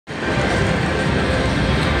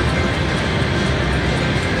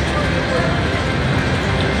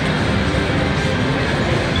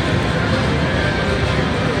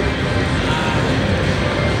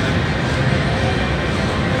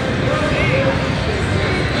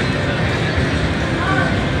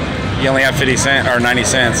You only have 50 cents or 90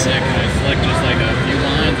 cents. Yeah, can I select just like a few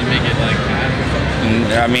lines and make it like half or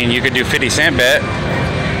something? I mean, you could do 50-cent bet.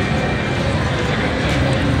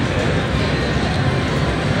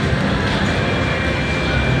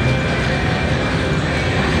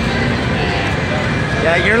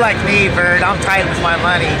 Yeah, you're like me, Bird. I'm tight with my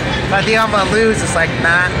money. If I think I'm gonna lose, it's like,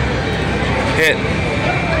 nah. Hit.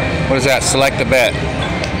 What is that? Select the bet.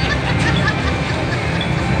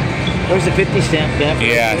 There's a 50-cent bet.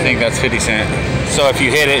 Yeah, I think that's 50 cent. So if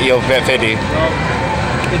you hit it, you'll bet 50. Well,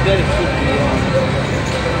 the bet is 50.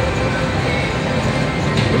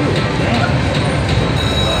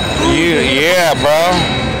 Yeah, bro.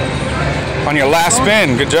 On your last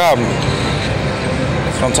spin, good job.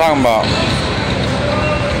 That's what I'm talking about.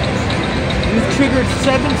 You've triggered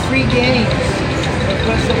 7 free games.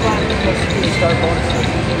 Press the button to start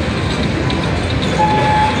bonuses.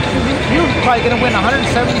 You're probably gonna win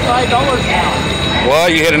 $175 now. Well,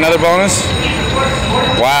 you hit another bonus?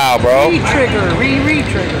 Wow, bro. Re-trigger,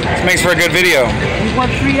 re-trigger. This makes for a good video. You won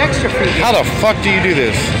 3 extra free games. How the fuck do you do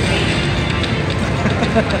this?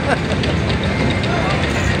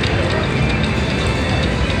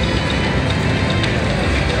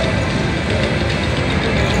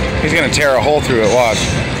 He's gonna tear a hole through it, watch.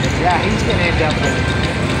 Yeah, he's gonna end up with,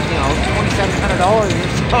 $2,700 or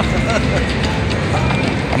something.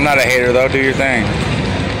 I'm not a hater though, do your thing.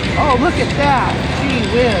 Oh, look at that. Gee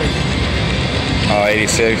whiz. Oh,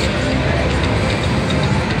 86.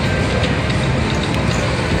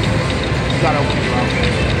 You gotta win,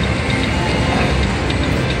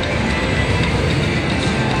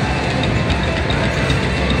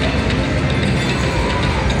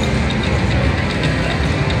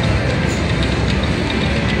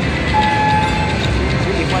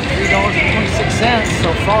 you won $3.26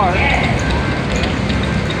 so far.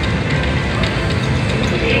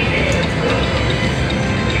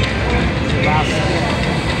 Last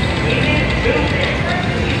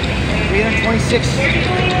 $326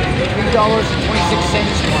 one.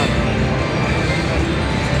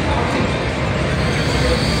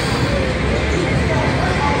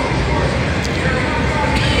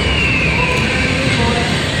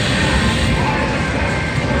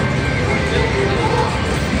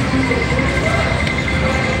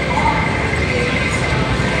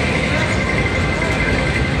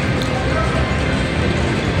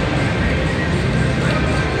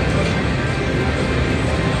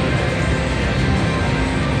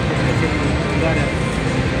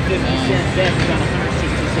 Bet is on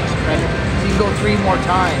 166 credit. So you can go 3 more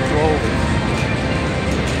times. Whoa.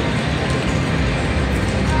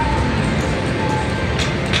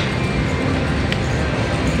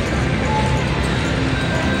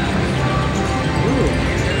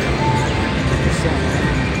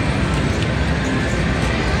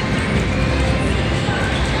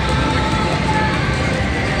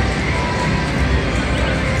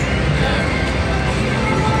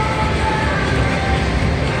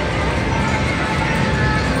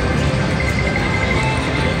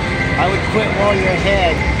 I would quit while you're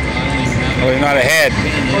ahead. Well, you're not ahead.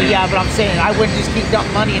 Well, yeah, but I'm saying I wouldn't just keep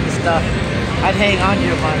dumping money into stuff. I'd hang on to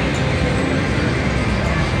your money.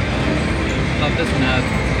 Thought this one had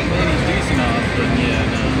plenty decent odds, but yeah,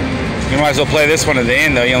 no. You might as well play this one at the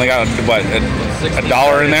end though. You only got, what, a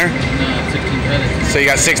dollar in there? No, 16 credits. So you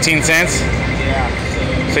got 16 cents? Yeah.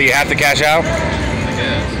 So you have to cash out? I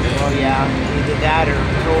guess. Well, yeah, either that or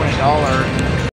throw in $1.